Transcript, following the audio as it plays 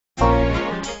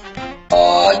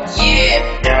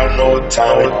Y'all know what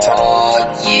time it is.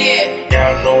 Oh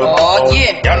yeah. Y'all know what Oh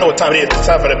yeah. Y'all know what time it is. It's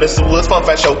time for the Mr. Woods Fun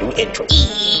Fact Show. Do intro.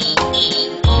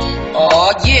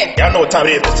 Oh yeah. Y'all know what time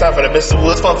it is. It's time for the Mr.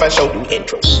 Woods Fun Fact Show. Do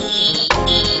intro.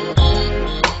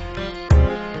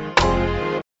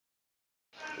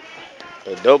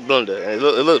 A dope blender, and it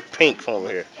looks pink from over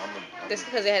here. Just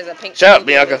because it has a pink. Shout out,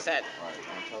 Beonka.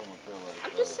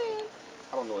 I'm just saying.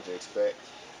 I don't know what to expect.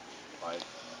 Like,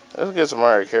 Let's get some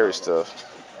Mariah Carey stuff.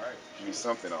 alright, give me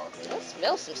something off. Let's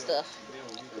smell some stuff.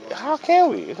 How can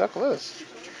we? It's not close.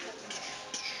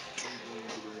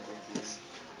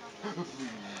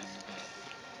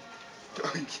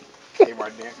 Hey, my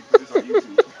Nancy, put this on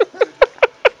YouTube.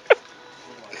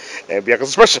 And Bianca's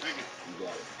expression. You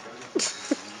got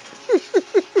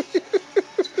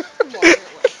it.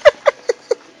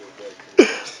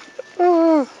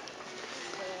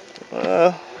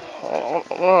 I don't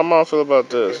know how mom feel about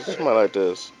this. She might like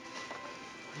this.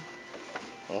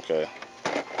 Okay.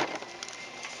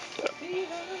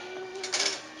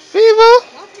 Fever.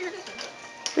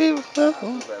 Fever.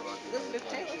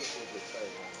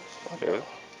 Okay.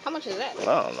 How much is that?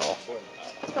 I don't know.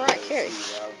 Mariah Carey.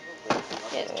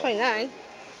 Yeah, it's $29.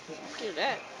 Do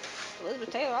that.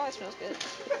 Elizabeth Taylor always smells good.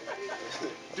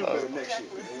 Do better next year.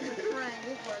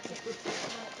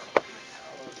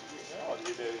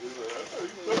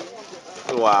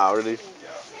 Wow, really?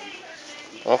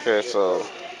 Okay, so. Look,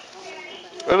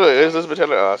 it's Elizabeth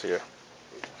Taylor eyes here.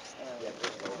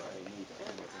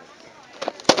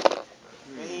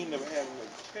 Man, he ain't never had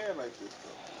a hair like this,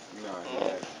 though. No, he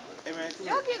had. Hey, man, come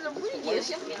Y'all getting a reuse.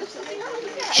 Y'all getting something out of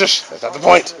that. Shush, that's not the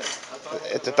point.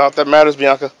 It's the thought that matters,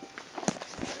 Bianca.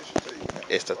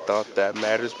 It's the thought that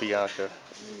matters, Bianca.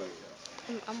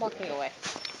 I'm walking away.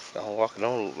 Don't walk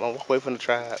away from the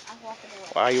tribe. I'm walking away.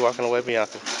 Why are you walking away,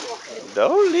 Bianca?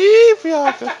 Don't leave,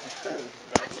 Bianca.